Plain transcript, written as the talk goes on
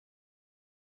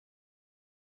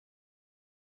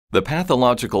The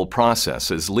pathological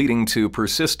processes leading to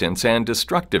persistence and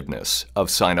destructiveness of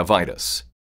synovitis.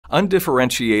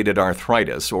 Undifferentiated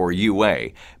arthritis, or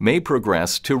UA, may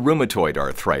progress to rheumatoid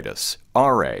arthritis,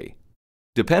 RA.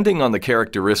 Depending on the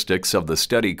characteristics of the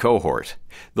study cohort,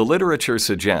 the literature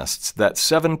suggests that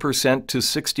 7% to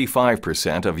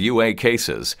 65% of UA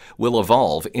cases will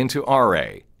evolve into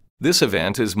RA. This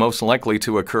event is most likely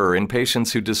to occur in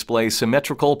patients who display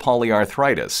symmetrical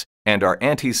polyarthritis and are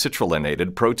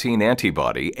anti-citrulline protein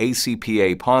antibody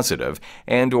ACPA positive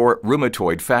and/or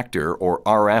rheumatoid factor or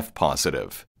RF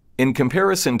positive. In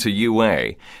comparison to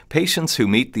UA, patients who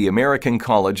meet the American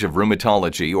College of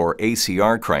Rheumatology or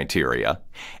ACR criteria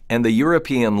and the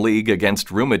European League Against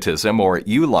Rheumatism or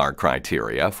EULAR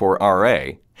criteria for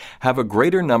RA have a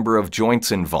greater number of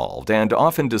joints involved and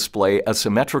often display a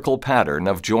symmetrical pattern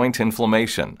of joint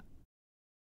inflammation.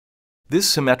 This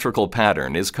symmetrical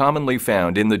pattern is commonly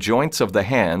found in the joints of the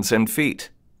hands and feet.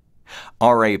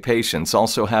 RA patients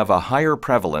also have a higher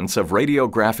prevalence of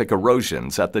radiographic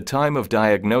erosions at the time of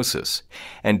diagnosis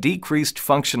and decreased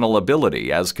functional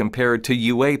ability as compared to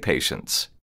UA patients.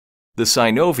 The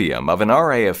synovium of an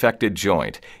RA-affected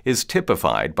joint is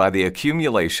typified by the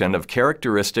accumulation of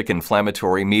characteristic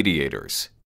inflammatory mediators.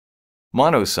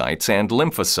 Monocytes and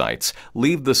lymphocytes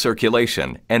leave the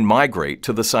circulation and migrate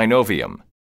to the synovium.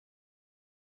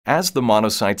 As the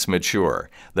monocytes mature,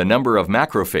 the number of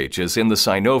macrophages in the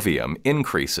synovium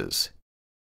increases.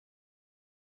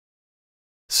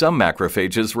 Some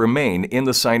macrophages remain in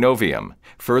the synovium,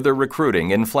 further recruiting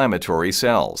inflammatory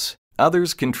cells.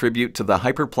 Others contribute to the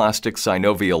hyperplastic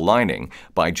synovial lining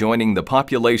by joining the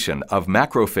population of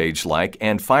macrophage-like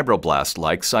and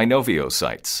fibroblast-like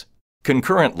synoviocytes.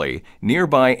 Concurrently,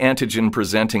 nearby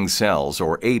antigen-presenting cells,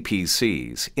 or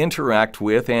APCs, interact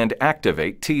with and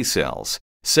activate T cells,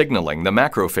 signaling the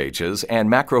macrophages and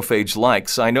macrophage-like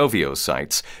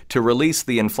synoviocytes to release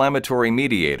the inflammatory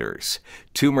mediators,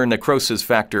 tumor necrosis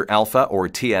factor alpha or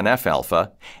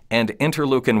TNF-alpha, and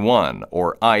interleukin-1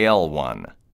 or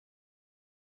IL-1.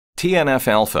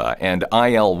 TNF-alpha and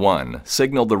IL-1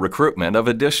 signal the recruitment of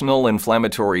additional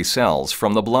inflammatory cells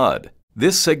from the blood.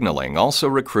 This signaling also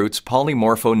recruits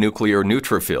polymorphonuclear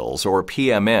neutrophils or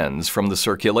PMNs from the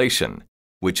circulation,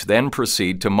 which then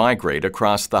proceed to migrate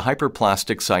across the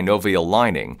hyperplastic synovial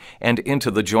lining and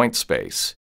into the joint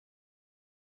space.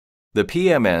 The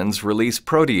PMNs release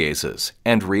proteases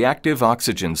and reactive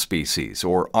oxygen species,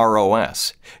 or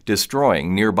ROS,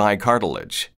 destroying nearby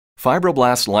cartilage.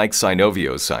 Fibroblast-like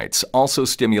synoviocytes, also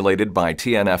stimulated by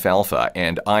TNF-alpha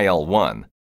and IL-1,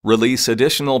 release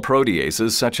additional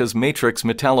proteases such as matrix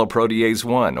metalloprotease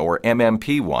 1 or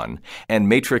MMP1 and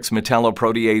matrix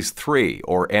metalloprotease 3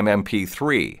 or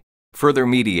MMP3, further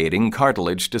mediating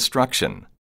cartilage destruction.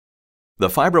 The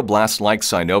fibroblast-like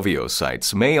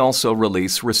synoviocytes may also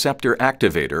release receptor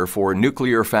activator for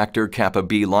nuclear factor kappa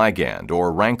B ligand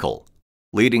or RANKL,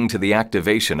 leading to the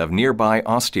activation of nearby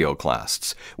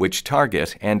osteoclasts, which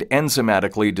target and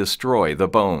enzymatically destroy the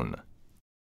bone.